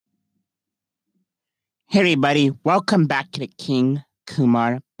Hey, everybody, welcome back to the King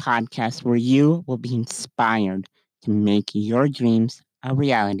Kumar podcast, where you will be inspired to make your dreams a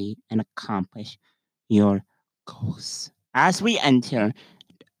reality and accomplish your goals. As we enter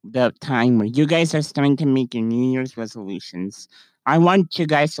the time where you guys are starting to make your New Year's resolutions, I want you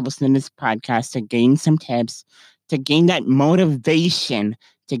guys to listen to this podcast to gain some tips, to gain that motivation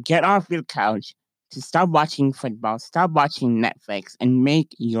to get off your couch, to stop watching football, stop watching Netflix, and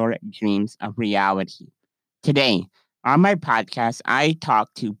make your dreams a reality. Today, on my podcast, I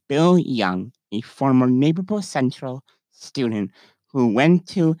talked to Bill Young, a former Naperville Central student who went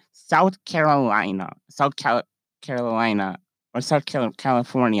to Carolina, or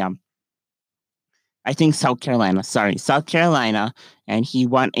California. I think South Carolina, and he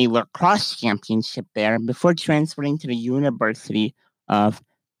won a lacrosse championship there before transferring to the University of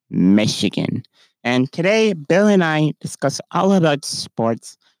Michigan. And today, Bill and I discuss all about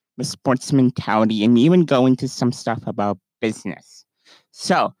sports, the sports mentality, and even go into some stuff about business.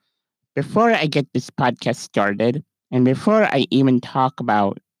 So, before I get this podcast started, and before I even talk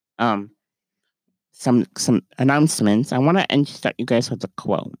about um, some announcements, I want to start you guys with a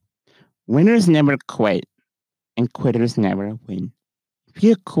quote. Winners never quit and quitters never win. If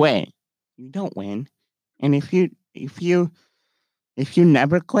you quit, you don't win. And if you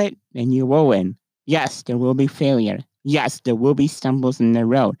never quit, then you will win. Yes, there will be failure. Yes, there will be stumbles in the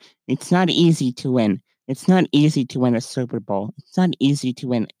road. It's not easy to win. It's not easy to win a Super Bowl. It's not easy to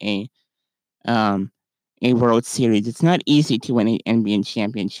win um a World Series. It's not easy to win an NBA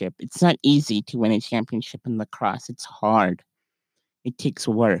championship. It's not easy to win a championship in lacrosse. It's hard. It takes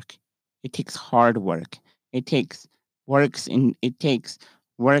work. It takes hard work. It takes it takes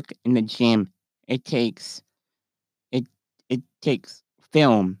work in the gym. It takes it it takes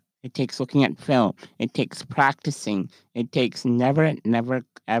film. It takes looking at film. It takes practicing. It takes never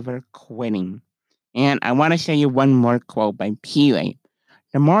ever quitting. And I want to show you one more quote by Pele.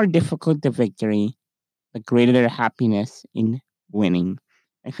 The more difficult the victory, the greater the happiness in winning.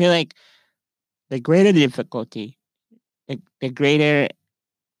 I feel like the greater the difficulty, the greater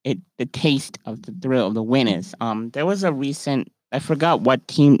the taste of the thrill of the win is. There was a recent, I forgot what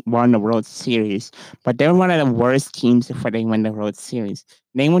team won the World Series, but they were one of the worst teams before they won the World Series.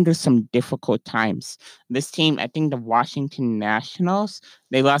 They went through some difficult times. This team, I think the Washington Nationals,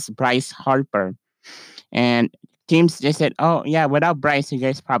 they lost Bryce Harper, and teams just said, "Oh yeah, without Bryce, you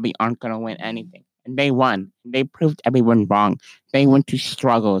guys probably aren't gonna win anything." And they won. They proved everyone wrong. They went through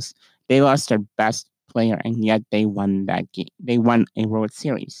struggles. They lost their best player, and yet they won that game. They won a World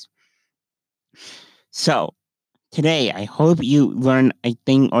Series. So today, I hope you learn a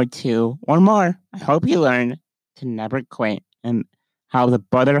thing or two or more. I hope you learn to never quit and how the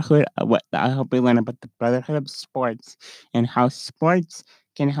brotherhood. What I hope you learn about the brotherhood of sports and how sports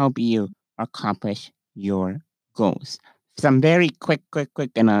can help you accomplish your goals. Some very quick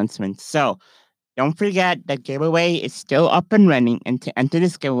announcements. So don't forget that giveaway is still up and running. And to enter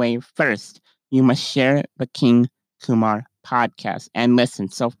this giveaway, first, you must share the King Kumar podcast and listen.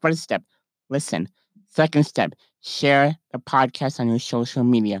 So, first step, listen. Second step, share the podcast on your social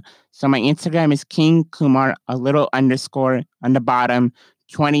media. So, my Instagram is King Kumar, a little underscore on the bottom,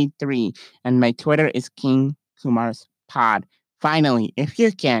 23. And my Twitter is King Kumar's Pod. Finally, if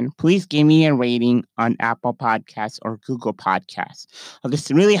you can, please give me a rating on Apple Podcasts or Google Podcasts.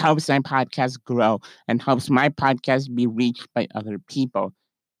 This really helps my podcast grow and helps my podcast be reached by other people.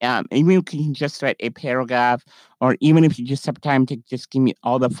 Even if you can just write a paragraph, or even if you just have time to just give me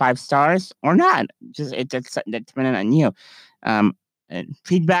all the 5 stars or not, just that's dependent on you.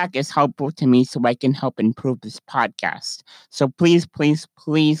 Feedback is helpful to me, so I can help improve this podcast. So please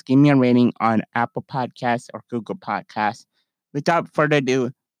give me a rating on Apple Podcasts or Google Podcasts. Without further ado,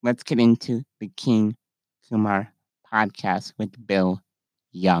 let's get into the King Kumar podcast with Bill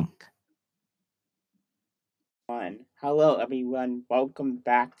Young. Hello, everyone. Welcome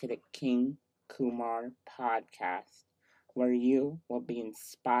back to the King Kumar podcast, where you will be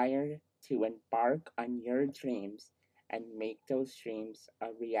inspired to embark on your dreams and make those dreams a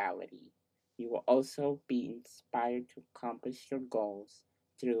reality. You will also be inspired to accomplish your goals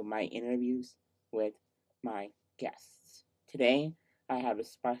through my interviews with my guests. Today, I have a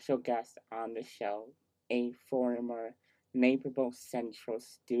special guest on the show, a former Naperville Central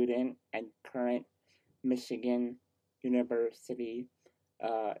student and current Michigan University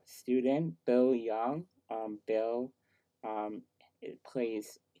student, Bill Young. Bill um, it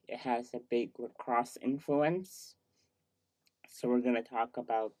has a big lacrosse influence. So we're going to talk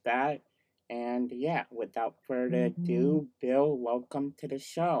about that. And yeah, without further ado, Bill, welcome to the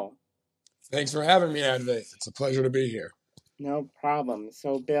show. Thanks for having me, Advait. It's a pleasure to be here. No problem.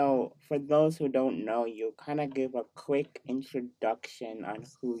 So, Bill, for those who don't know you, kind of give a quick introduction on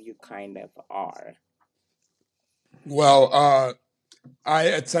who you kind of are. Well, I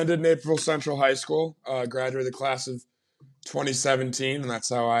attended Naperville Central High School, graduated the class of 2017, and that's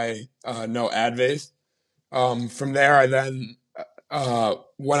how I know Advaith. From there, I then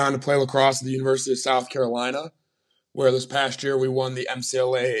went on to play lacrosse at the University of South Carolina, where this past year we won the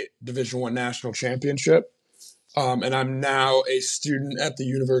MCLA Division One National Championship. And I'm now a student at the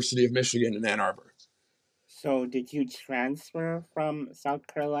University of Michigan in Ann Arbor. So, did you transfer from South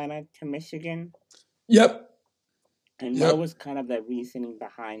Carolina to Michigan? Yep, And what yep. was kind of the reasoning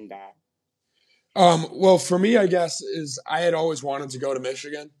behind that? Well, for me, I guess is I had always wanted to go to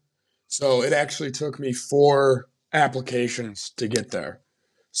Michigan. So it actually took me four applications to get there.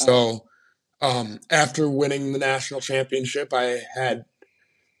 Oh, So after winning the national championship, I had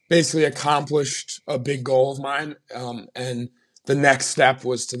basically accomplished a big goal of mine. And the next step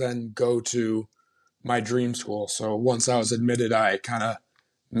was to then go to my dream school. So once I was admitted, I kind of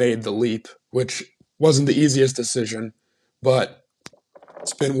made the leap, which wasn't the easiest decision, but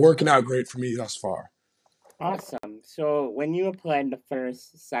it's been working out great for me thus far. awesome. So, when you applied the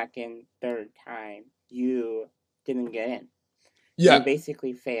first, second, third time, you didn't get in. You Yeah.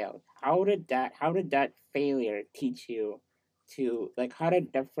 basically failed. How did that failure teach you to, like, how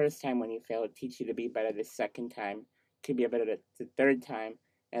did the first time when you failed teach you to be better the second time, to be better the third time,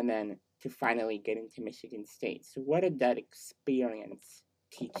 and then to finally get into Michigan State? So what did that experience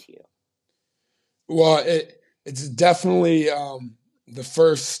teach you? Well, it's definitely the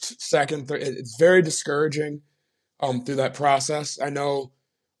first, second, third. It's very discouraging through that process. I know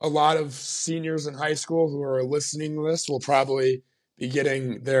a lot of seniors in high school who are listening to this will probably be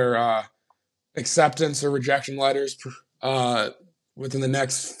getting their acceptance or rejection letters within the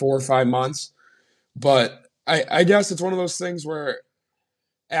next 4 or 5 months. But I guess it's one of those things where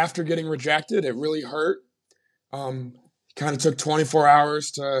after getting rejected, it really hurt. Um, Kind of took 24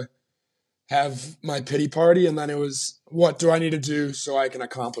 hours to have my pity party, and then it was, what do I need to do so I can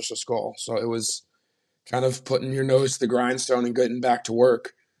accomplish this goal? So it was kind of putting your nose to the grindstone and getting back to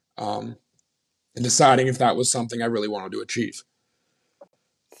work, um, and deciding if that was something I really wanted to achieve.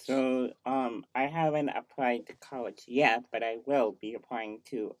 So I haven't applied to college yet, but I will be applying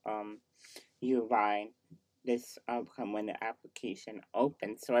to U of I this outcome when the application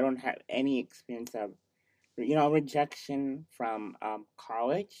opens. So I don't have any experience of rejection from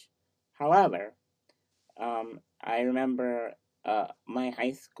college. However, I remember my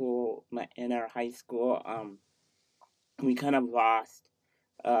high school, my in our high school, we kind of lost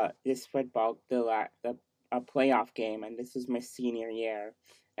this football the a playoff game, and this was my senior year.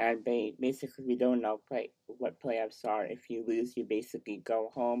 And basically we don't know what playoffs are. If you lose, you basically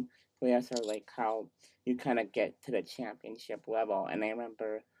go home. Playoffs are like how you kind of get to the championship level. And I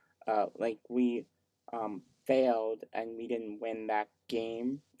remember, like we failed and we didn't win that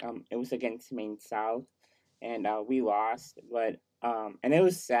game. It was against Maine South, and we lost. But and it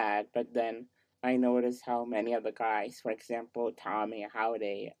was sad. But then I noticed how many of the guys, for example, Tommy, how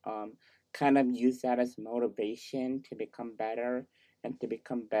they kind of use that as motivation to become better and to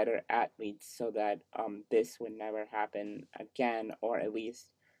become better athletes, so that this would never happen again, or at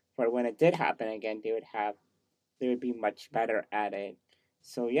least for when it did happen again, they would be much better at it.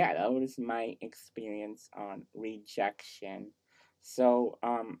 So yeah, that was my experience on rejection. So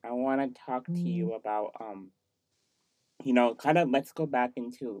I want to talk to you about kind of, let's go back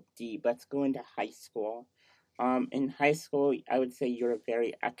into deep. Let's go into high school. In high school, I would say you're a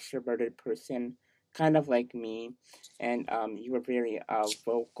very extroverted person, kind of like me, and you were very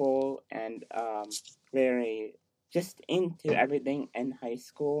vocal and very just into everything in high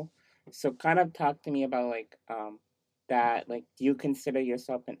school. So, kind of talk to me about like that. Like, do you consider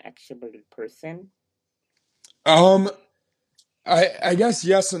yourself an extroverted person? Um, I guess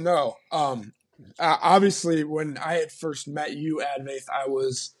yes and no. Obviously, when I had first met you, Advaith, I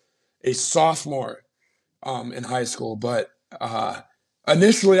was a sophomore in high school, but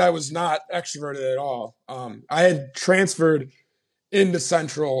initially I was not extroverted at all. I had transferred into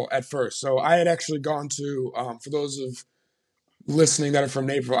Central at first, so I had actually gone to, for those of listening that are from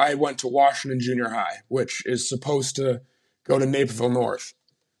Naperville, I went to Washington Junior High, which is supposed to go to Naperville North.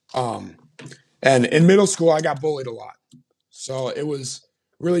 Um, and in middle school, I got bullied a lot. So it was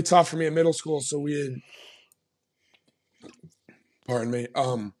really tough for me in middle school. So we had, pardon me.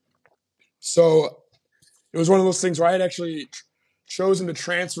 So it was one of those things where I had actually chosen to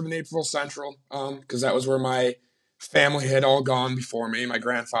transfer to Naperville Central, because that was where my family had all gone before me. My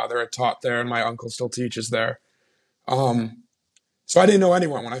grandfather had taught there, and my uncle still teaches there. So I didn't know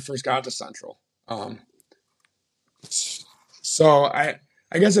anyone when I first got to Central. Um, So I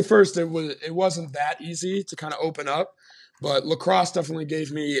guess at first it wasn't that easy to kind of open up, but lacrosse definitely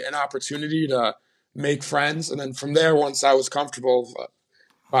gave me an opportunity to make friends, and then from there, once I was comfortable,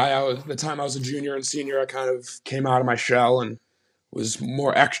 the time I was a junior and senior, I kind of came out of my shell and was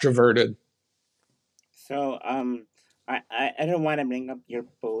more extroverted. So, I don't want to bring up your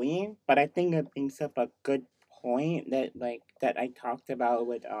bullying, but I think it brings up a good point that that I talked about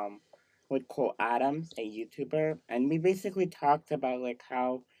with Cole Adams, a YouTuber, and we basically talked about like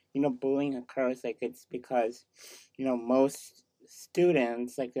how bullying occurs. Like it's because most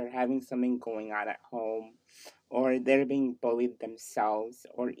students like they're having something going on at home, or they're being bullied themselves,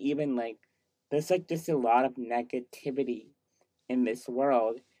 or even like there's like just a lot of negativity in this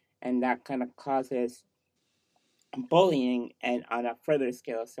world, and that kind of causes bullying, and on a further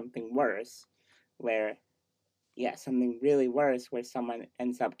scale something worse, where something really worse, where someone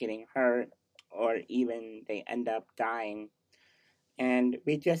ends up getting hurt, or even they end up dying. And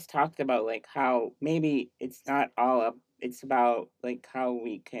we just talked about like how maybe it's not all up, it's about like how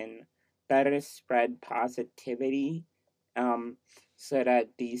we can better spread positivity, um so that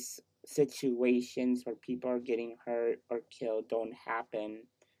these situations where people are getting hurt or killed don't happen.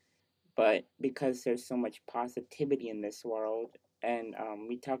 But because there's so much positivity in this world, and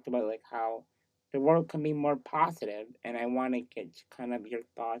we talked about like how the world can be more positive, and I want to get kind of your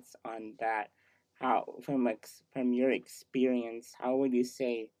thoughts on that. How from your experience, how would you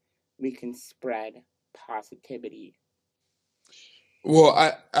say we can spread positivity?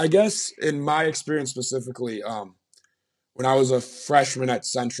 Well, I guess in my experience specifically, when I was a freshman at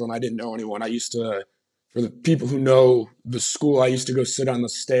Central and I didn't know anyone, I used to, for the people who know the school, I used to go sit on the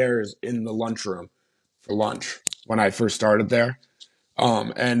stairs in the lunchroom for lunch when I first started there.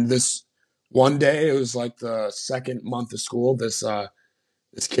 And this one day, it was like the second month of school. This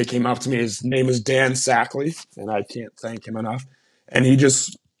kid came up to me. His name is Dan Sackley, and I can't thank him enough. And he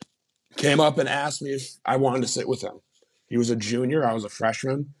just came up and asked me if I wanted to sit with him. He was a junior. I was a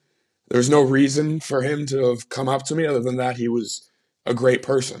freshman. There's no reason for him to have come up to me other than that he was a great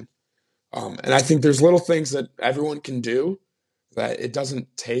person. And I think there's little things that everyone can do that it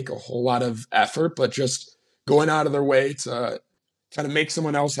doesn't take a whole lot of effort, but just going out of their way to kind of make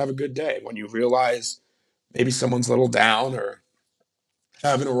someone else have a good day. When you realize maybe someone's a little down or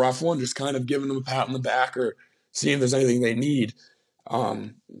having a rough one, just kind of giving them a pat on the back or seeing if there's anything they need.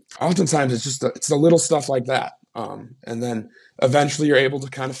 Um, Oftentimes it's the little stuff like that. And then eventually you're able to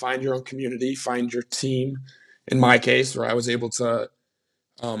kind of find your own community, find your team. In my case, where I was able to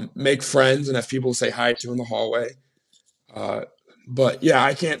make friends and have people to say hi to in the hallway. Uh, but yeah,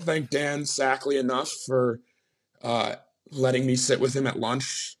 I can't thank Dan Sackley enough for uh, letting me sit with him at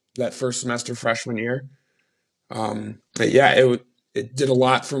lunch that first semester freshman year. But yeah, it did a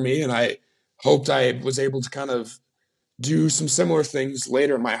lot for me, and I hoped I was able to kind of do some similar things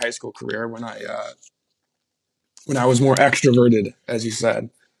later in my high school career when I was more extroverted, as you said.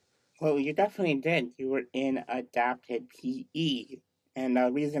 Well, you definitely did. You were in adapted PE, and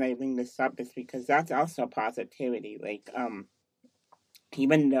the reason I bring this up is because that's also positivity. Like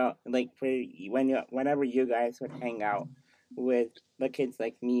even though like whenever you guys would hang out with the kids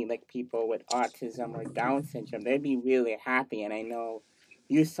like me, like people with autism or Down syndrome, they'd be really happy. And I know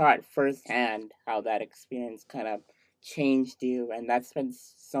you saw it firsthand how that experience kind of changed you, and that's been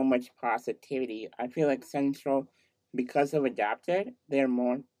so much positivity. I feel like Central, because of adapted, they're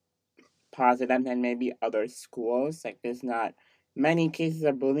more positive than maybe other schools. Like there's not many cases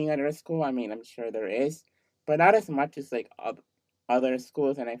of bullying at our school. I mean, I'm sure there is, but not as much as like other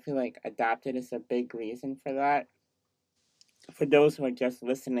schools. And I feel like adopted is a big reason for that. For those who are just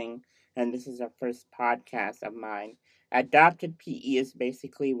listening, and this is our first podcast of mine, adopted PE is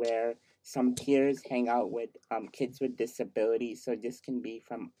basically where some peers hang out with kids with disabilities. So this can be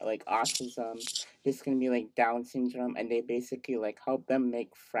from like autism, this can be like Down syndrome, and they basically like help them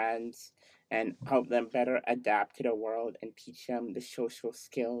make friends and help them better adapt to the world and teach them the social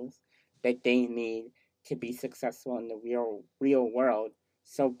skills that they need to be successful in the real world.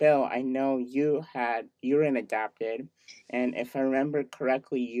 So Bill, I know you're an adopted, and if I remember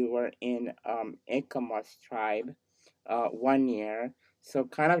correctly, you were in Ikamas tribe 1 year. So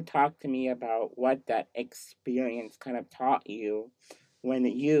kind of talk to me about what that experience kind of taught you when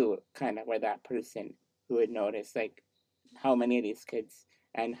you kind of were that person who would notice like how many of these kids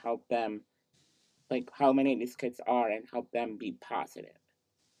and help them, like how many of these kids are and help them be positive.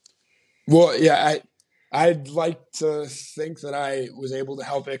 Well, yeah, I'd like to think that I was able to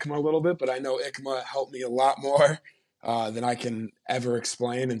help ICMA a little bit, but I know ICMA helped me a lot more than I can ever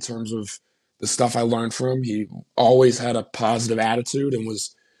explain in terms of the stuff I learned from him. He always had a positive attitude and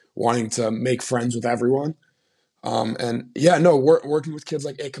was wanting to make friends with everyone. And yeah, no, working with kids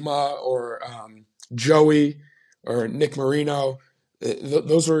like Ikema or Joey or Nick Marino,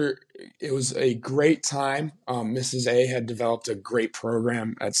 those were, it was a great time. Mrs. A had developed a great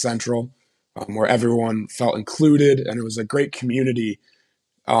program at Central where everyone felt included, and it was a great community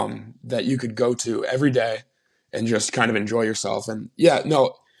that you could go to every day and just kind of enjoy yourself. And yeah,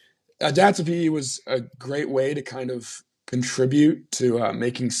 no, Adaptive PE was a great way to kind of contribute to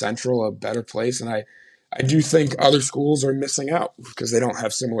making Central a better place. And I do think other schools are missing out because they don't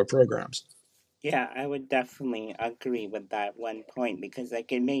have similar programs. Yeah, I would definitely agree with that one point because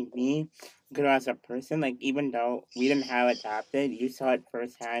like it made me grow as a person. Like even though we didn't have adopted, you saw it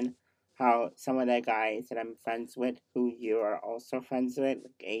firsthand how some of the guys that I'm friends with, who you are also friends with,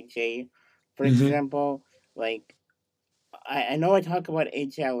 like AJ, for Hmm. example, like I know I talk about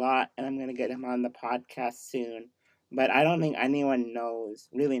AJ a lot, and I'm gonna get him on the podcast soon. But I don't think anyone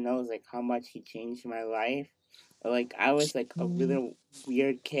really knows, like how much he changed my life. Like I was like a really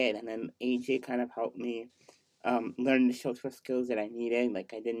weird kid, and then AJ kind of helped me learn the social skills that I needed.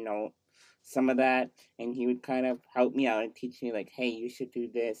 Like I didn't know some of that, and he would kind of help me out and teach me like, hey, you should do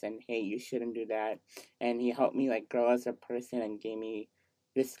this, and hey, you shouldn't do that. And he helped me like grow as a person and gave me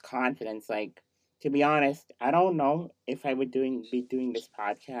this confidence. Like to be honest, I don't know if I would be doing this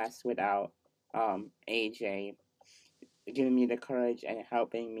podcast without AJ giving me the courage and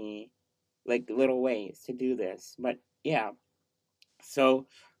helping me like little ways to do this. But yeah, so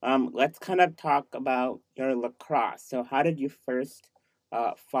let's kind of talk about your lacrosse. So how did you first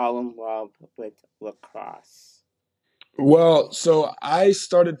fall in love with lacrosse? Well, so I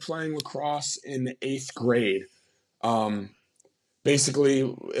started playing lacrosse in eighth grade. Um, Basically,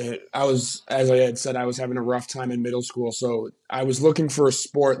 I was, as I had said, I was having a rough time in middle school. So I was looking for a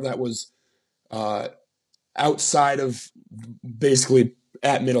sport that was uh, outside of basically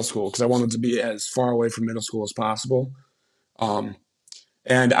at middle school because I wanted to be as far away from middle school as possible. Um,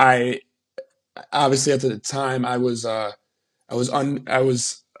 and I obviously at the time I was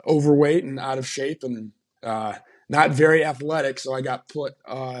overweight and out of shape and uh, not very athletic, so I got put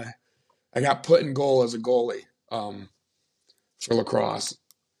in goal as a goalie for lacrosse.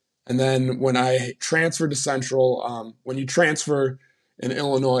 And then when I transferred to Central, when you transfer in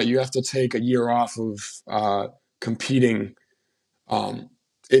Illinois, you have to take a year off of competing um,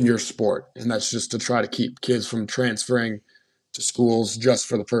 in your sport, and that's just to try to keep kids from transferring to schools just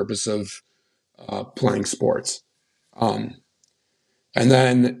for the purpose of playing sports. Um, and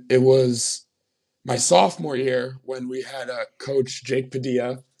then it was my sophomore year when we had a coach, Jake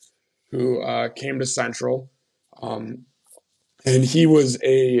Padilla, who came to Central, um, and he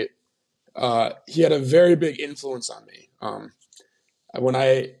had a very big influence on me. When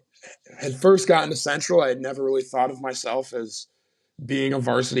I had first gotten to Central, I had never really thought of myself as being a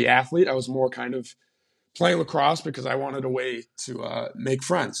varsity athlete. I was more kind of playing lacrosse because I wanted a way to make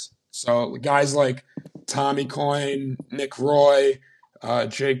friends. So guys like Tommy Coyne, Nick Roy,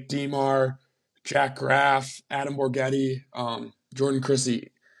 Jake Demar, Jack Graff, Adam Borghetti, Jordan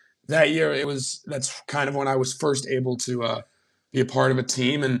Chrissy. That year, that's kind of when I was first able to be a part of a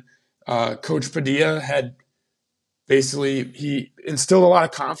team. And Coach Padilla had basically he instilled a lot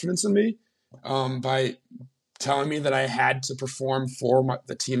of confidence in me by telling me that I had to perform for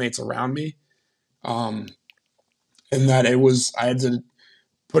the teammates around me. Um, and that I had to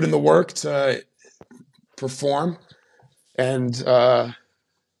put in the work to perform. And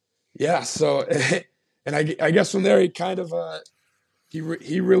yeah, so and I guess from there he kind of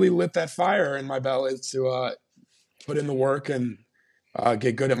he really lit that fire in my belly to put in the work and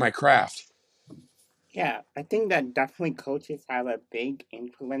get good at my craft. Yeah, I think that definitely coaches have a big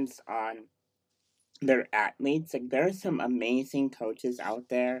influence on their athletes. Like there are some amazing coaches out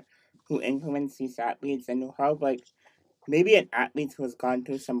there who influence these athletes and who help like maybe an athlete who has gone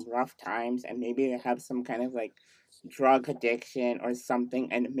through some rough times and maybe they have some kind of like drug addiction or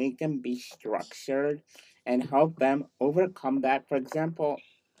something and make them be structured and help them overcome that. For example,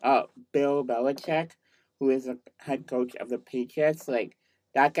 Bill Belichick, who is a head coach of the Patriots, like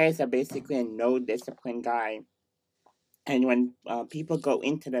that guy is basically a no discipline guy, and when people go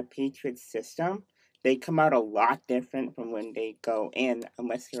into the Patriots system, they come out a lot different from when they go in,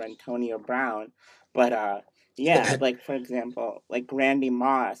 unless you're Antonio Brown. But yeah, like for example, like Randy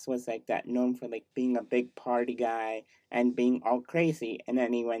Moss was like that, known for like being a big party guy and being all crazy, and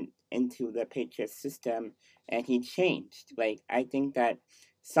then he went into the Patriots system and he changed. Like I think that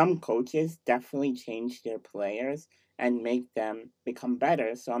some coaches definitely change their players and make them become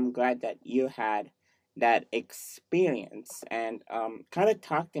better. So I'm glad that you had that experience and kind of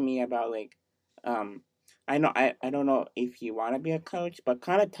talk to me about like um I don't know if you want to be a coach, but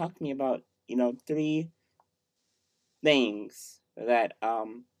kind of talk to me about three things that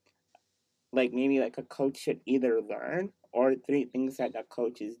like maybe like a coach should either learn, or three things that a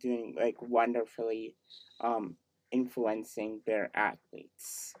coach is doing like wonderfully um influencing their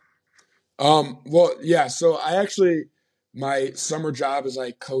athletes. Well, yeah. So I actually, my summer job is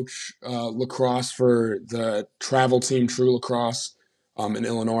I coach lacrosse for the travel team True Lacrosse in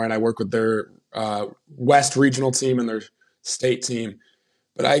Illinois, and I work with their West regional team and their state team.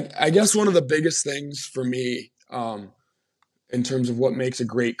 But I guess one of the biggest things for me in terms of what makes a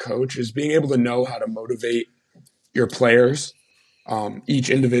great coach is being able to know how to motivate your players, each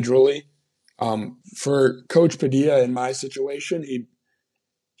individually. For Coach Padilla in my situation,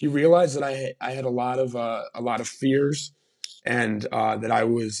 he realized that I had a lot of fears, and that I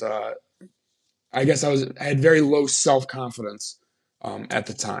had very low self confidence at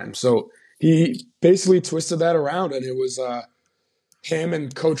the time. So he basically twisted that around, and it was him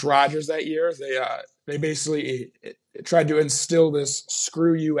and Coach Rogers that year. They basically tried to instill this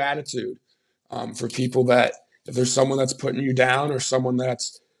 "screw you" attitude for people, that if there's someone that's putting you down or someone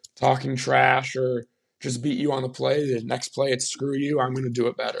that's talking trash or just beat you on the play, the next play it's "screw you, I'm going to do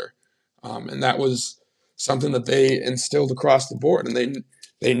it better." And that was something that they instilled across the board, and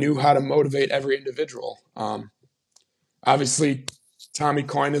they knew how to motivate every individual. Obviously, Tommy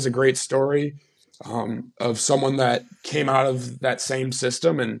Coyne is a great story of someone that came out of that same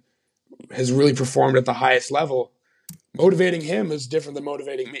system and has really performed at the highest level. Motivating him is different than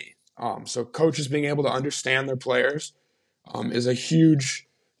motivating me. So coaches being able to understand their players is a huge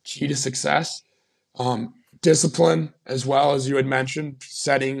key to success. Discipline, as well as you had mentioned,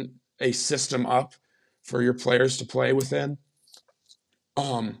 setting a system up for your players to play within.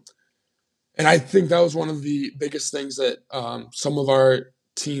 Um, and I think that was one of the biggest things that some of our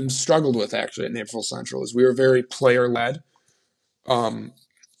teams struggled with actually at Naperville Central, is we were very player led. Um,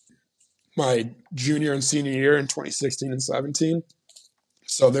 my junior and senior year in 2016 and 17,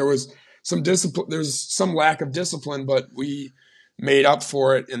 so there was some discipline. There's some lack of discipline, but we made up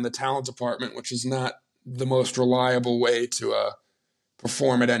for it in the talent department, which is not the most reliable way to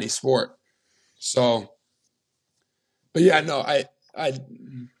perform at any sport. So, but yeah, no, I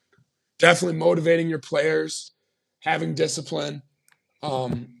definitely motivating your players, having discipline,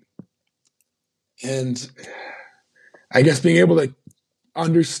 um, and I guess being able to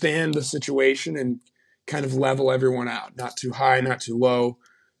understand the situation and kind of level everyone out, not too high, not too low.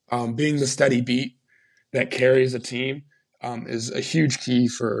 Being the steady beat that carries a team is a huge key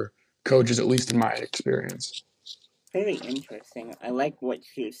for coaches, at least in my experience. Very interesting. I like what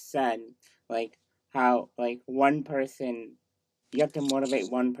you said, like how like one person, you have to motivate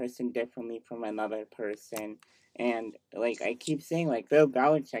one person differently from another person. And like I keep saying, like Bill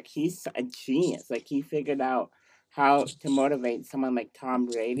Belichick, he's a genius. Like he figured out how to motivate someone like Tom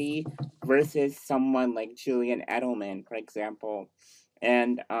Brady versus someone like Julian Edelman, for example.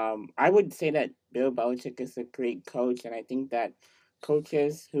 And I would say that Bill Belichick is a great coach, and I think that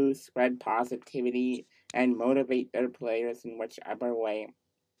coaches who spread positivity and motivate their players in whichever way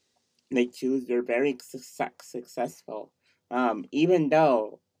they choose, they're very successful. Even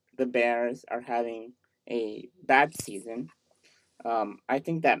though the Bears are having a bad season, I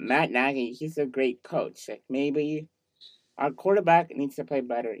think that Matt Nagy, he's a great coach. Like maybe our quarterback needs to play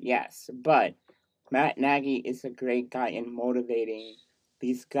better, yes, but Matt Nagy is a great guy in motivating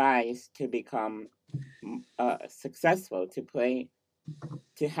these guys to become successful, to play,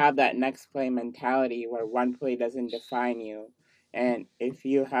 to have that next play mentality where one play doesn't define you. And if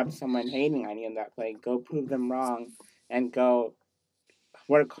you have someone hating on you in that play, go prove them wrong and go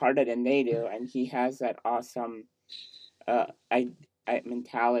work harder than they do. And he has that awesome uh,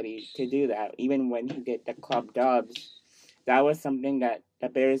 mentality to do that. Even when he did the club dubs, that was something that the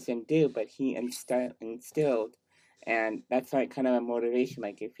Bears didn't do, but he instilled. And that's like kind of a motivation.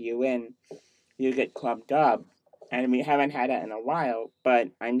 Like if you win, you get club dub. And we haven't had that in a while, but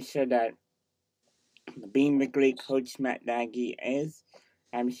I'm sure that being the great coach Matt Nagy is,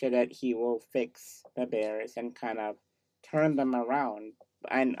 I'm sure that he will fix the Bears and kind of turn them around.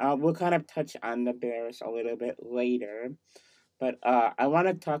 And we'll kind of touch on the Bears a little bit later. But I want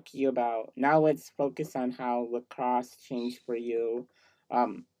to talk to you about now. Let's focus on how lacrosse changed for you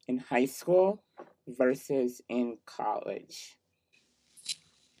in high school versus in college.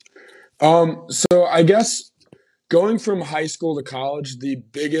 So I guess going from high school to college, the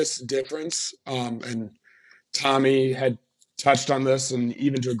biggest difference, and Tommy had touched on this, and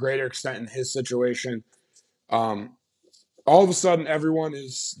even to a greater extent in his situation, um, all of a sudden everyone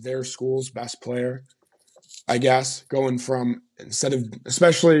is their school's best player. I guess going from, instead of,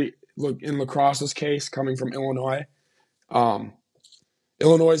 especially look in lacrosse's case, coming from Illinois, um,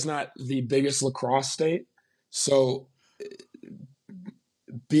 Illinois is not the biggest lacrosse state, so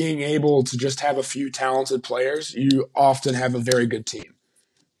being able to just have a few talented players, you often have a very good team,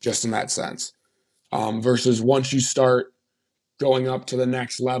 just in that sense. Versus once you start going up to the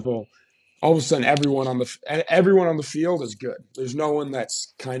next level, all of a sudden everyone on the field is good. There's no one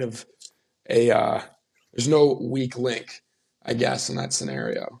that's kind of a there's no weak link, I guess, in that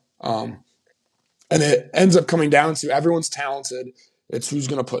scenario. And it ends up coming down to everyone's talented. It's who's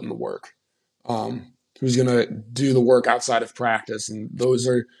going to put in the work, who's going to do the work outside of practice, and those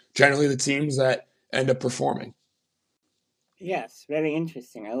are generally the teams that end up performing. Yes, very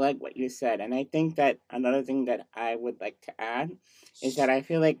interesting. I like what you said. And I think that another thing that I would like to add is that I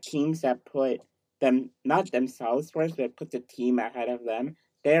feel like teams that put them, not themselves first, but put the team ahead of them,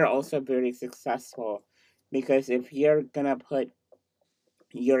 they're also very successful. Because if you're going to put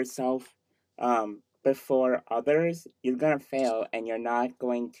yourself before others, you're going to fail and you're not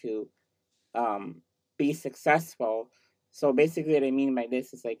going to um, be successful. So basically, what I mean by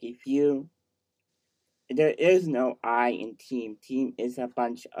this is like if you there is no I in team. Team is a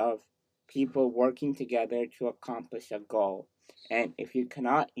bunch of people working together to accomplish a goal. And if you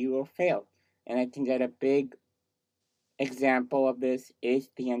cannot, you will fail. And I think that a big example of this is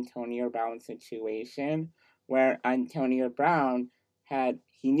the Antonio Brown situation, where Antonio Brown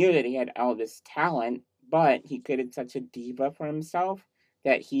he knew that he had all this talent, but he created such a diva for himself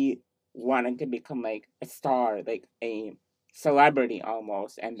that he wanted to become like a star, like a celebrity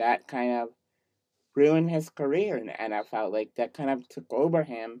almost. And that kind of ruined his career in the NFL. Like that kind of took over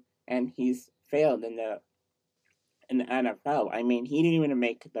him, and he's failed in the NFL. I mean, he didn't even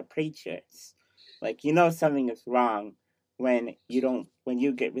make the Patriots. Like something is wrong when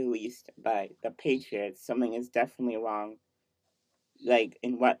you get released by the Patriots. Something is definitely wrong. Like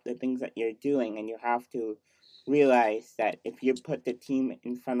in what the things that you're doing, and you have to realize that if you put the team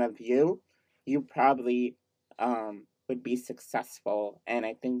in front of you, you probably would be successful. And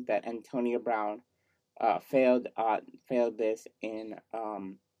I think that Antonio Brown failed this in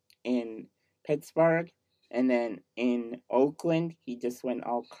Pittsburgh, and then in Oakland he just went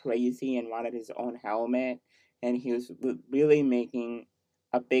all crazy and wanted his own helmet, and he was really making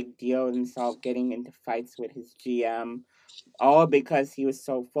a big deal of himself, getting into fights with his GM, all because he was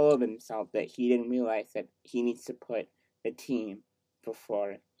so full of himself that he didn't realize that he needs to put the team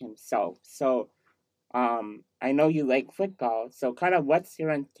before himself. So I know you like football, so kind of what's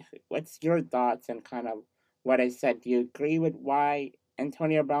your thoughts and kind of what I said? Do you agree with why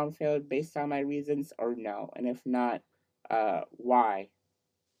Antonio Brown failed based on my reasons, or no? And if not, why?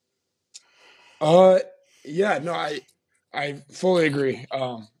 Uh, yeah, no, I fully agree.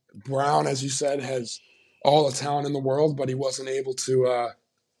 Brown, as you said, has all the talent in the world, but he wasn't able to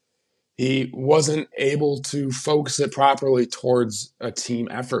focus it properly towards a team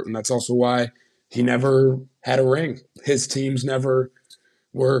effort, and that's also why he never had a ring. His teams never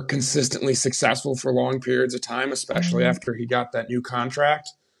were consistently successful for long periods of time, especially after he got that new contract.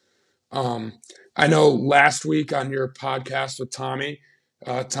 Um, I know last week on your podcast with Tommy,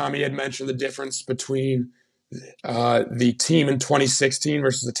 Tommy had mentioned the difference between the team in 2016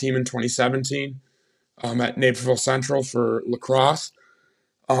 versus the team in 2017 at Naperville Central for lacrosse.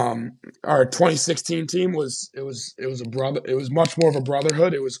 Our 2016 team was much more of a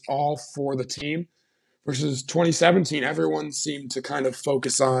brotherhood. It was all for the team versus 2017. Everyone seemed to kind of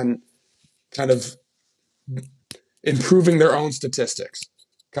focus on kind of improving their own statistics.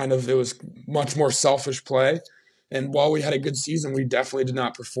 It was much more selfish play. And while we had a good season, we definitely did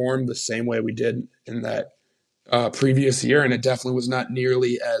not perform the same way we did in that previous year, and it definitely was not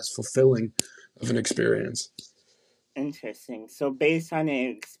nearly as fulfilling of an experience. Interesting. So based on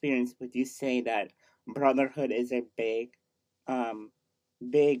your experience, would you say that brotherhood is a um,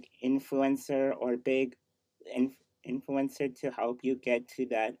 big influencer or big influencer to help you get to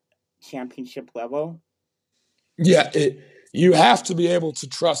that championship level? Yeah, you have to be able to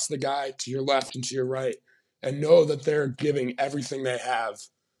trust the guy to your left and to your right and know that they're giving everything they have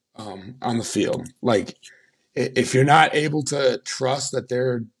on the field. Like, if you're not able to trust that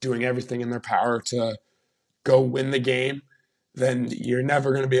they're doing everything in their power to go win the game, then you're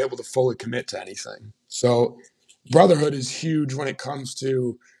never going to be able to fully commit to anything. So, brotherhood is huge when it comes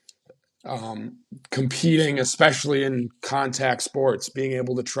to competing, especially in contact sports. Being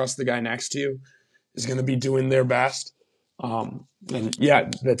able to trust the guy next to you is going to be doing their best. And yeah,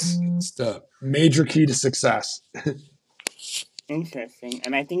 it's the major key to success. Interesting.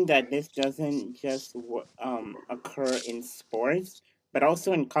 And I think that this doesn't just occur in sports, but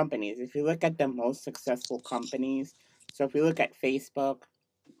also in companies. If you look at the most successful companies, so if you look at Facebook,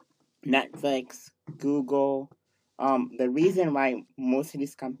 Netflix, Google, the reason why most of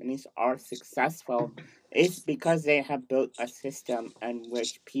these companies are successful It's because they have built a system in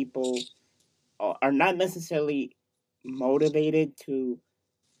which people are not necessarily motivated to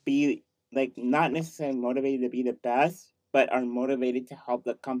be like not necessarily motivated to be the best, but are motivated to help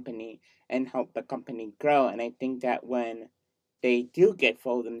the company and help the company grow. And I think that when they do get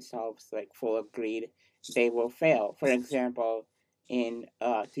full of themselves, like full of greed, they will fail. For example, in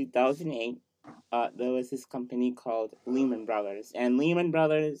 2008, there was this company called Lehman Brothers, and Lehman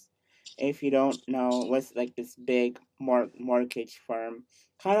Brothers, if you don't know, was like this big mortgage firm,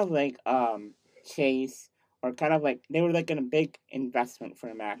 kind of like Chase, or kind of like they were like in a big investment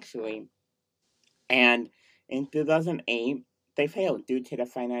firm actually. And in 2008, they failed due to the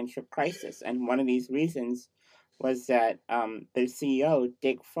financial crisis. And one of these reasons was that their CEO,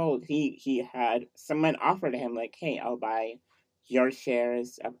 Dick Fold, he had someone offered him like, hey, I'll buy your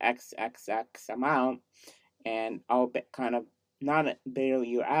shares of XXX amount, and I'll kind of not bail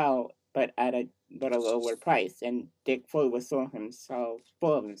you out, but at a lower price. And Dick Fold was so himself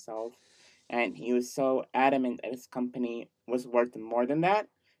full of himself, and he was so adamant that his company was worth more than that,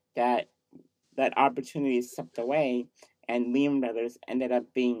 that that opportunity slipped away, and Lehman Brothers ended up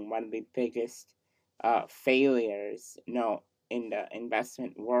being one of the biggest failures, in the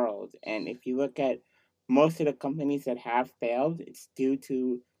investment world. And if you look at most of the companies that have failed, it's due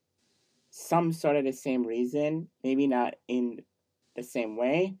to some sort of the same reason, maybe not in the same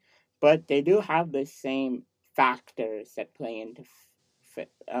way, but they do have the same factors that play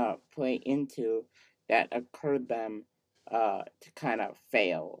into that occurred them to kind of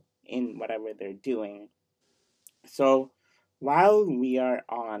fail in whatever they're doing. So while we are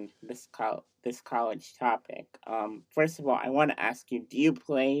on this college topic, first of all, I want to ask you: do you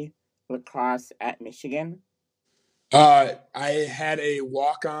play lacrosse at Michigan? I had a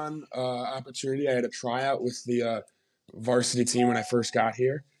walk-on opportunity. I had a tryout with the varsity team when I first got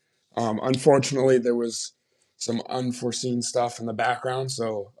here. Unfortunately, there was some unforeseen stuff in the background,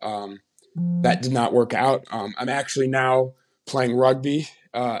 so that did not work out. I'm actually now playing rugby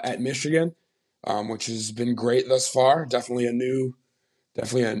at Michigan, which has been great thus far. Definitely a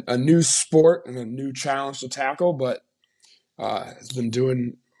new sport and a new challenge to tackle, but it's been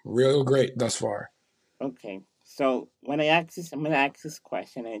doing real great thus far. Okay, so I'm gonna ask this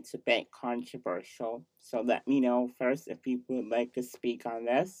question, and it's a bit controversial. So let me know first if you would like to speak on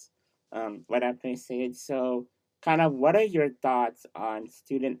this. Right after I say it. So, kind of, what are your thoughts on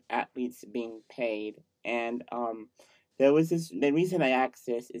student athletes being paid? And there was this. The reason I asked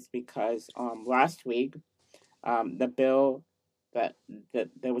this is because last week the bill that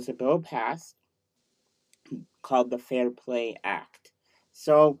there was a bill passed called the Fair Play Act.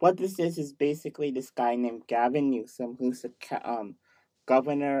 So what this is basically this guy named Gavin Newsom, who's the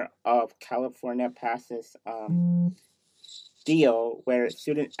governor of California, passes deal where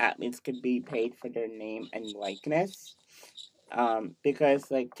student athletes could be paid for their name and likeness.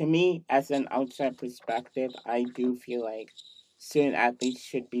 Because like to me, as an outside perspective, I do feel like student athletes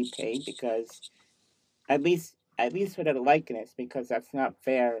should be paid because at least for the likeness, because that's not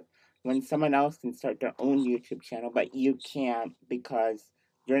fair when someone else can start their own YouTube channel but you can't because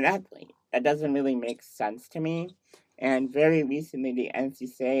you're an athlete. That doesn't really make sense to me. And very recently the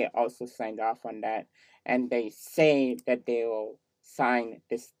NCAA also signed off on that, and they say that they will sign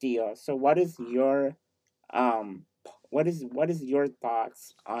this deal. So um what is your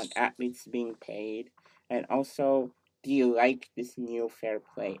thoughts on athletes being paid, and also do you like this new Fair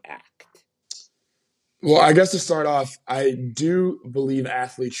Play Act? Well, I guess to start off, I do believe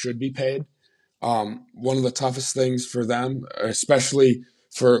athletes should be paid. One of the toughest things for them, especially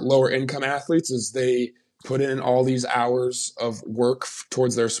for lower income athletes, is they put in all these hours of work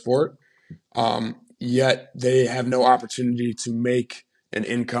towards their sport, yet they have no opportunity to make an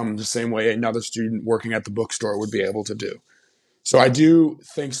income the same way another student working at the bookstore would be able to do. So I do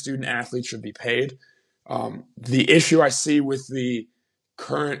think student athletes should be paid. The issue I see with the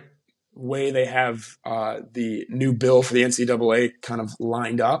current way they have the new bill for the NCAA kind of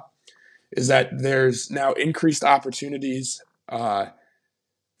lined up is that there's now increased opportunities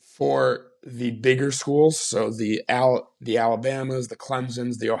for the bigger schools, so the Alabamas, the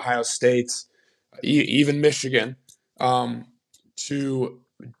Clemsons, the Ohio States, even Michigan, um, to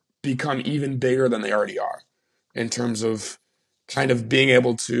become even bigger than they already are in terms of kind of being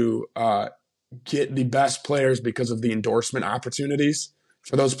able to get the best players because of the endorsement opportunities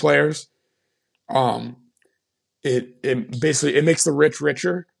for those players. Um, it basically it makes the rich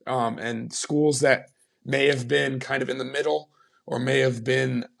richer, and schools that may have been kind of in the middle or may have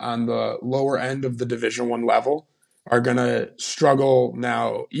been on the lower end of the Division I level are going to struggle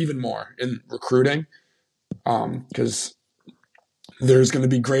now even more in recruiting, because there's going to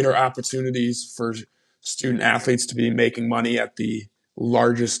be greater opportunities for student athletes to be making money at the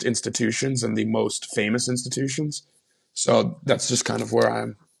largest institutions and the most famous institutions. So that's just kind of where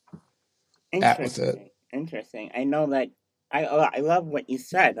I'm at with it. Interesting. I know that I love what you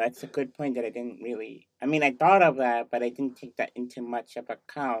said. That's a good point that I didn't really. I mean, I thought of that, but I didn't take that into much of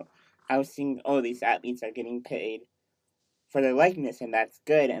account. I was thinking, oh, these athletes are getting paid for their likeness, and that's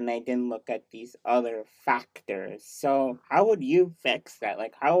good. And I didn't look at these other factors. So, how would you fix that?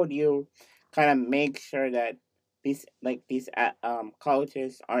 Like, how would you kind of make sure that these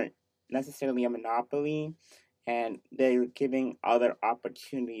colleges aren't necessarily a monopoly, and they're giving other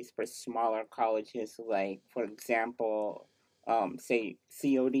opportunities for smaller colleges, like for example, say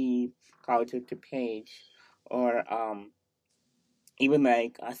COD, College of DuPage, or even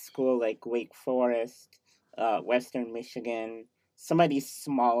like a school like Wake Forest, Western Michigan, some of these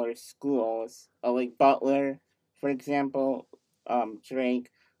smaller schools, like Butler, for example, Drake,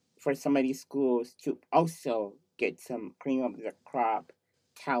 for some of these schools to also get some cream of the crop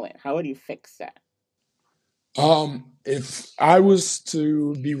talent. How would you fix that? If I was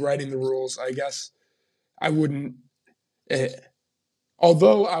to be writing the rules, I guess I wouldn't. eh,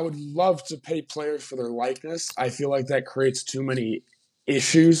 Although I would love to pay players for their likeness, I feel like that creates too many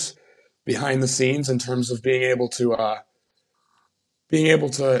issues behind the scenes in terms of being able to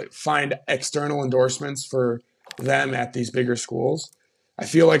find external endorsements for them at these bigger schools. I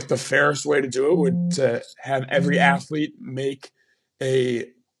feel like the fairest way to do it would to have every athlete make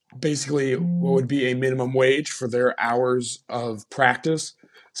a basically what would be a minimum wage for their hours of practice.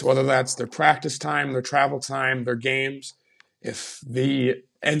 So whether that's their practice time, their travel time, their games, if the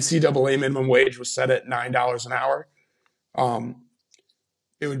NCAA minimum wage was set at $9 an hour, um,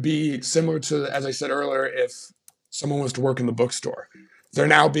 it would be similar to, as I said earlier, if someone was to work in the bookstore. They're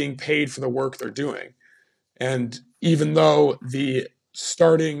now being paid for the work they're doing. And even though the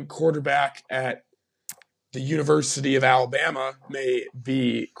starting quarterback at the University of Alabama may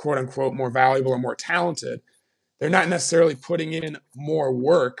be quote unquote more valuable or more talented, they're not necessarily putting in more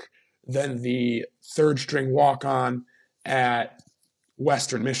work than the third string walk on at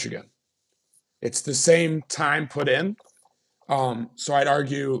Western Michigan. It's the same time put in. So I'd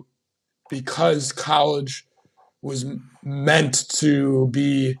argue because college was meant to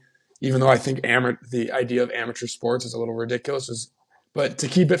be, even though I think the idea of amateur sports is a little ridiculous, but to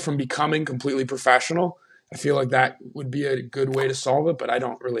keep it from becoming completely professional, I feel like that would be a good way to solve it. But I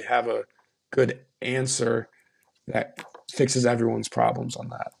don't really have a good answer that fixes everyone's problems on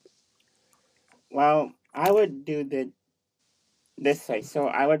that. Well, I would do this way. So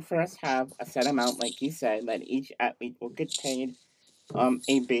I would first have a set amount, like you said, that each athlete will get paid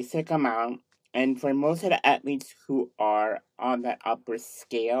a basic amount. And for most of the athletes who are on that upper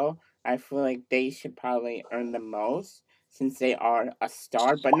scale, I feel like they should probably earn the most since they are a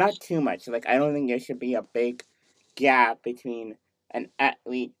star, but not too much. Like I don't think there should be a big gap between an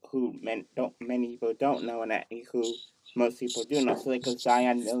athlete who many people don't know, an athlete who most people do know. So like a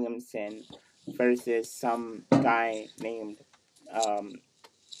Zion Williamson versus some guy named um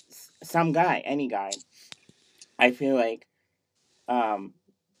some guy, any guy. I feel like um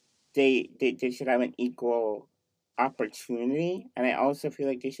they should have an equal opportunity, and I also feel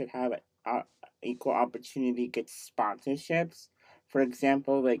like they should have equal opportunity to get sponsorships. For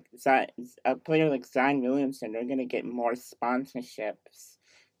example, like a player like Zion Williamson, they're gonna get more sponsorships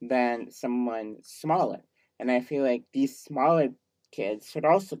than someone smaller, and I feel like these smaller kids should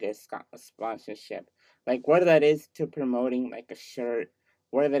also get a sponsorship. Like whether that is to promoting like a shirt,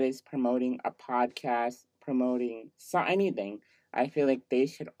 whether that is promoting a podcast, promoting anything. I feel like they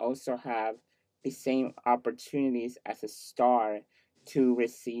should also have the same opportunities as a star to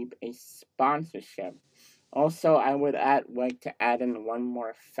receive a sponsorship. Also, I would like to add in one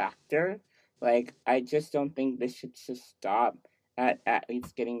more factor. Like, I just don't think this should just stop at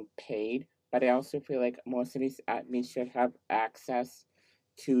athletes getting paid, but I also feel like most of these athletes should have access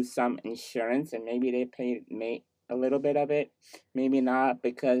to some insurance, and maybe they pay a little bit of it, maybe not,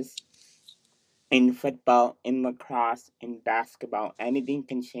 because in football, in lacrosse, in basketball, anything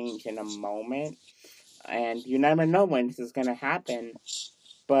can change in a moment, and you never know when this is gonna happen.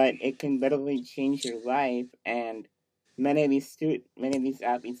 But it can literally change your life. And many of these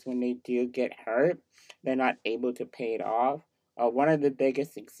athletes, when they do get hurt, they're not able to pay it off. One of the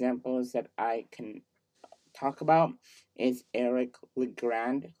biggest examples that I can talk about is Eric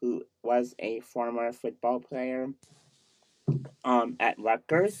Legrand, who was a former football player at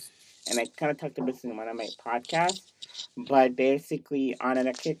Rutgers, and I kind of talked about this in one of my podcasts. But basically, on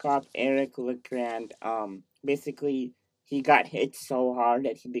a kickoff, Eric Legrand, basically he got hit so hard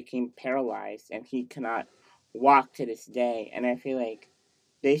that he became paralyzed and he cannot walk to this day. And I feel like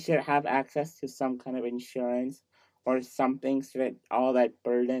they should have access to some kind of insurance or something so that all that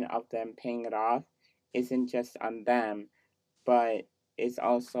burden of them paying it off isn't just on them, but it's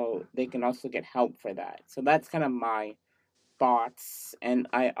also they can also get help for that. So that's kind of my thoughts, and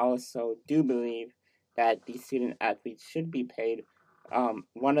I also do believe that these student athletes should be paid.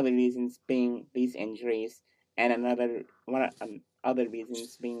 One of the reasons being these injuries, and other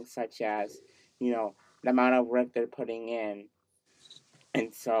reasons being such as the amount of work they're putting in,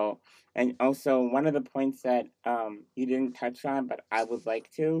 and so and also one of the points that you didn't touch on, but I would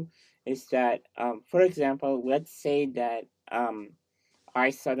like to, is that for example, let's say that I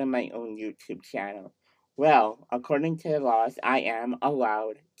started my own YouTube channel. Well, according to the laws, I am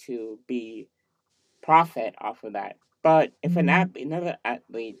allowed to be profit off of that. But if another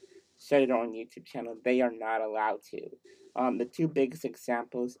athlete started their own YouTube channel, they are not allowed to. The two biggest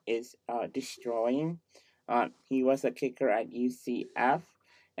examples is destroying. He was a kicker at UCF,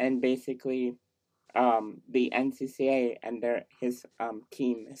 and basically the NCCA and his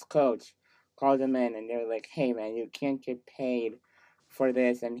team, his coach, called him in, and they're like, "Hey, man, you can't get paid for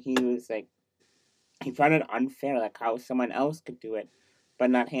this." And he was like, he found it unfair, like how someone else could do it,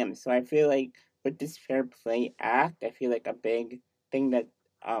 but not him. So I feel like with this Fair Play Act, I feel like a big thing that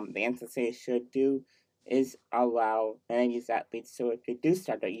the NCAA should do is allow any of these athletes, so if they do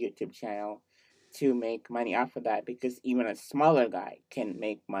start a YouTube channel, to make money off of that, because even a smaller guy can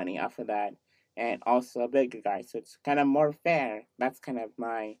make money off of that, and also a bigger guy. So it's kind of more fair. That's kind of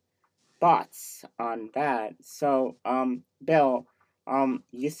my thoughts on that. So, Bill,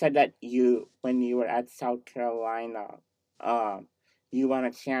 you said that when you were at South Carolina, um, you won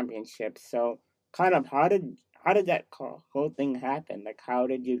a championship. So, kind of, how did that whole thing happen? Like, how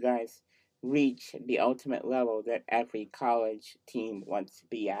did you guys reach the ultimate level that every college team wants to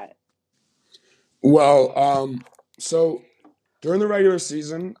be at? Well, so during the regular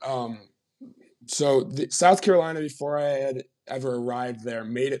season, South Carolina, before I had ever arrived there,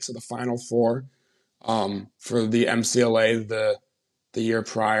 made it to the Final Four for the MCLA the year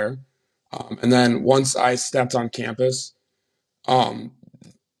prior. And then once I stepped on campus, um,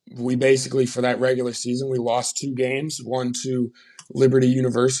 we basically, for that regular season, we lost two games, one to Liberty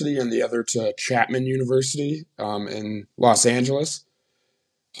University and the other to Chapman University in Los Angeles.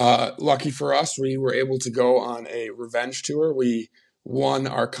 Lucky for us, we were able to go on a revenge tour. We won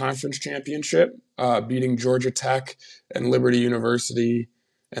our conference championship, beating Georgia Tech and Liberty University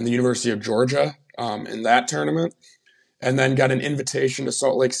and the University of Georgia in that tournament, and then got an invitation to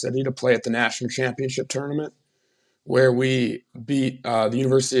Salt Lake City to play at the national championship tournament, where we beat the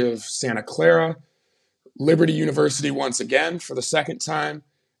University of Santa Clara, Liberty University once again for the second time,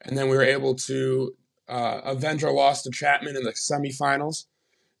 and then we were able to avenge our loss to Chapman in the semifinals,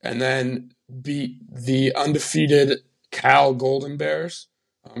 and then beat the undefeated Cal Golden Bears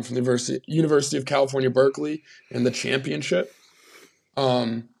from the University of California, Berkeley in the championship.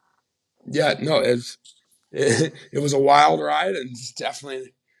 Um, yeah, no, it was a wild ride and it's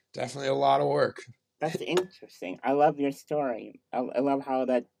definitely a lot of work. That's interesting. I love your story. I love how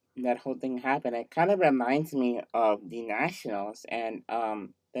that whole thing happened. It kind of reminds me of the Nationals, and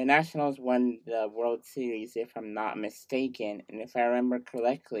the Nationals won the World Series, if I'm not mistaken, and if I remember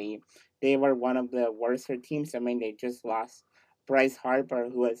correctly, they were one of the worst teams. I mean, they just lost Bryce Harper,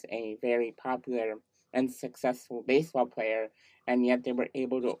 who was a very popular and successful baseball player, and yet they were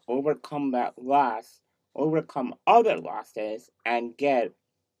able to overcome that loss, overcome other losses, and get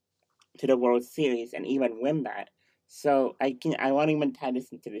to the World Series and even win that. So I won't even tie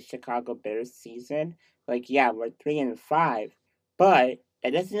this into the Chicago Bears season. Like, yeah, we're 3-5, but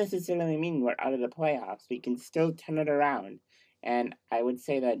it doesn't necessarily mean we're out of the playoffs. We can still turn it around. And I would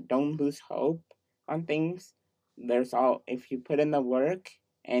say that don't lose hope on things. If you put in the work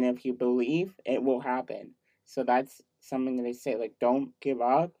and if you believe, it will happen. So that's something that they say, like, don't give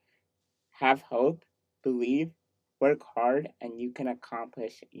up, have hope, believe, work hard, and you can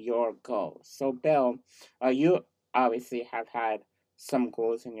accomplish your goals. So, Bill, you obviously have had some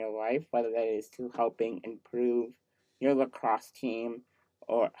goals in your life, whether that is to helping improve your lacrosse team,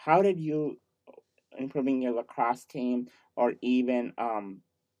 or how did you improving your lacrosse team, or even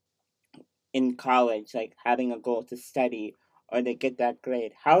in college, like having a goal to study or to get that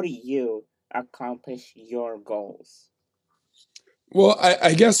grade. How do you accomplish your goals? Well,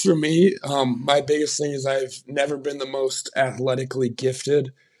 I guess for me, my biggest thing is I've never been the most athletically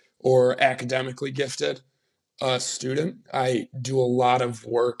gifted or academically gifted student. I do a lot of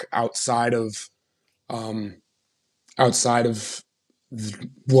work um, outside of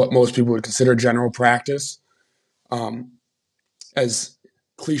what most people would consider general practice. Um, as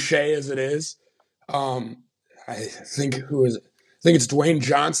cliche as it is, um, I think who is it? think it's Dwayne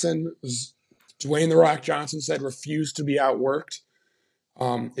Johnson. Dwayne the Rock Johnson said, "Refuse to be outworked."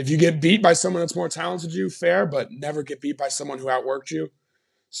 If you get beat by someone that's more talented than you, fair, but never get beat by someone who outworked you.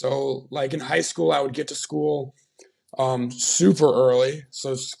 So, like in high school, I would get to school super early.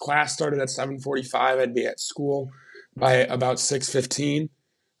 So class started at 7:45. I'd be at school by about 6:15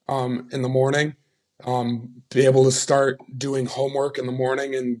 in the morning. Be able to start doing homework in the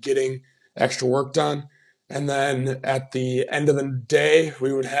morning and getting extra work done. And then at the end of the day,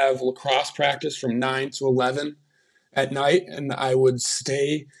 we would have lacrosse practice from 9 to 11 at night, and I would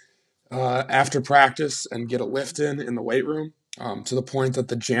stay after practice and get a lift in the weight room, to the point that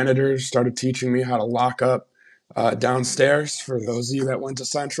the janitors started teaching me how to lock up downstairs for those of you that went to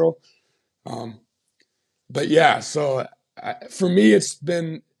Central. Um, but yeah, so for me,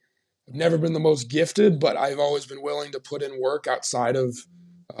 I've never been the most gifted, but I've always been willing to put in work outside of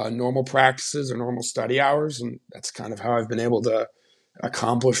normal practices or normal study hours, and that's kind of how I've been able to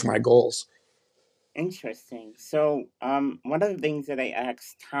accomplish my goals. Interesting. So, one of the things that I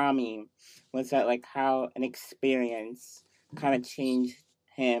asked Tommy was that like how an experience kind of changed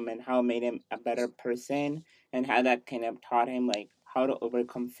him and how it made him a better person, and how that kind of taught him like how to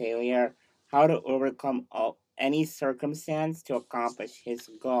overcome failure, how to overcome any circumstance to accomplish his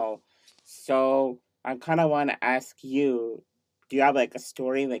goal. So, I kind of want to ask you, do you have like a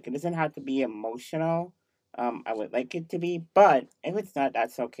story? Like it doesn't have to be emotional. I would like it to be, but if it's not,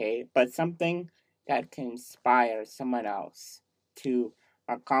 that's okay. But something that can inspire someone else to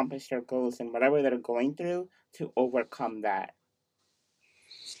accomplish their goals and whatever they're going through to overcome that.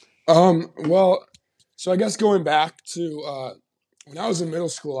 Well, so I guess going back to when I was in middle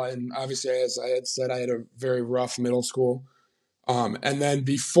school, and obviously, as I had said, I had a very rough middle school. And then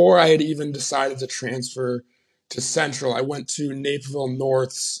before I had even decided to transfer to Central, I went to Naperville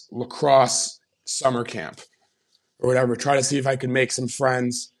North's lacrosse summer camp or whatever, try to see if I could make some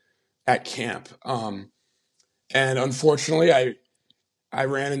friends at camp. And unfortunately, I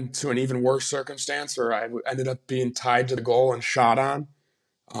ran into an even worse circumstance where I ended up being tied to the goal and shot on.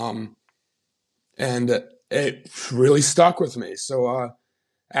 Um, and it really stuck with me. So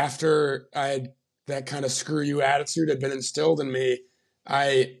after I had that kind of screw you attitude had been instilled in me,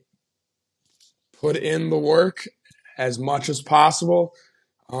 I put in the work as much as possible.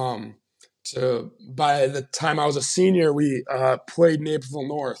 Um, to by the time I was a senior, we played Naperville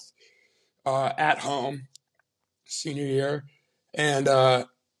North at home senior year, and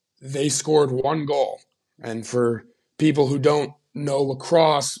they scored one goal. And for people who don't know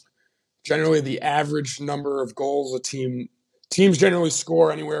lacrosse, generally the average number of goals a teams generally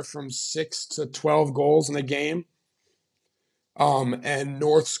score anywhere from 6 to 12 goals in a game. And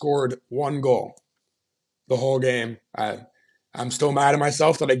North scored one goal the whole game. I'm still mad at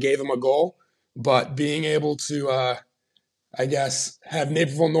myself that I gave him a goal, but being able to, I guess, have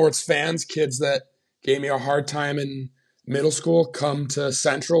Naperville North's fans, kids that gave me a hard time in middle school, come to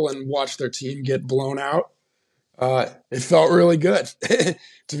Central and watch their team get blown out, it felt really good,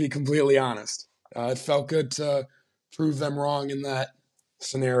 to be completely honest. It felt good to prove them wrong in that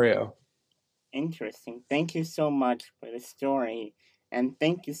scenario. Interesting. Thank you so much for the story. And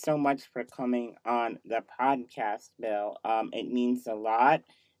thank you so much for coming on the podcast, Bill. It means a lot.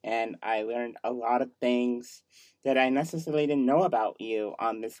 And I learned a lot of things that I necessarily didn't know about you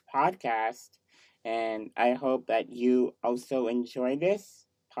on this podcast. And I hope that you also enjoy this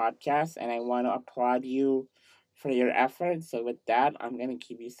podcast. And I want to applaud you for your efforts. So, with that, I'm going to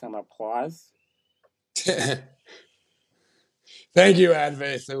give you some applause. Thank you,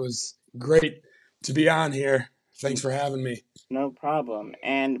 Advaith. It was great to be on here. Thanks for having me. No problem.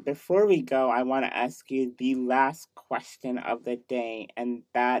 And before we go, I want to ask you the last question of the day, and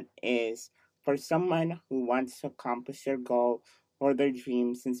that is for someone who wants to accomplish their goal or their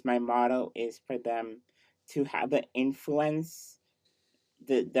dream, since my motto is for them to have the influence,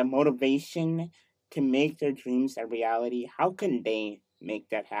 the motivation to make their dreams a reality. How can they make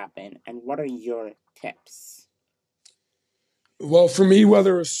that happen? And what are your tips? Well, for me,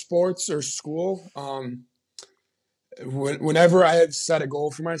 whether it's sports or school, whenever I had set a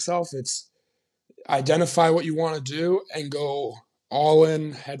goal for myself, it's identify what you want to do and go all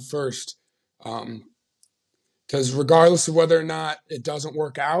in head first. Because regardless of whether or not it doesn't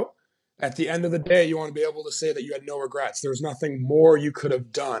work out, at the end of the day, you want to be able to say that you had no regrets. There's nothing more you could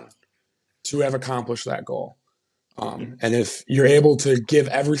have done to have accomplished that goal. And if you're able to give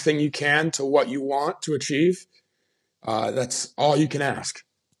everything you can to what you want to achieve, that's all you can ask.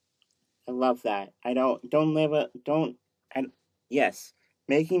 I love that. I don't live a don't and yes,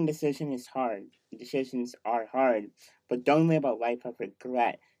 making decision is hard. Decisions are hard, but don't live a life of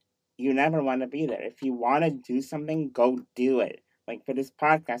regret. You never want to be there. If you want to do something, go do it. Like for this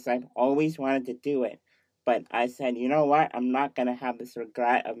podcast, I've always wanted to do it. But I said, you know what? I'm not going to have this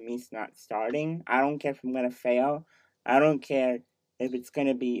regret of me not starting. I don't care if I'm going to fail. I don't care if it's going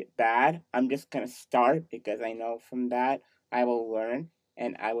to be bad. I'm just going to start because I know from that I will learn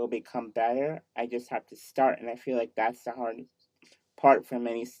and I will become better. I just have to start. And I feel like that's the hard part for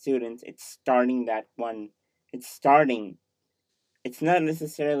many students. It's starting that one. It's starting. It's not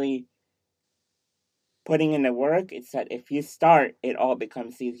necessarily putting in the work. It's that if you start, it all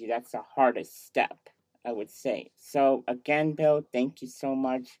becomes easy. That's the hardest step, I would say. So, again, Bill, thank you so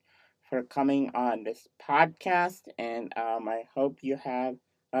much for coming on this podcast. And I hope you have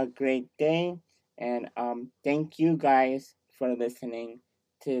a great day. And thank you guys for listening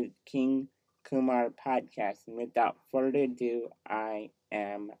to King Kumar podcast. And without further ado, I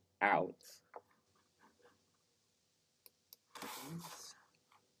am out.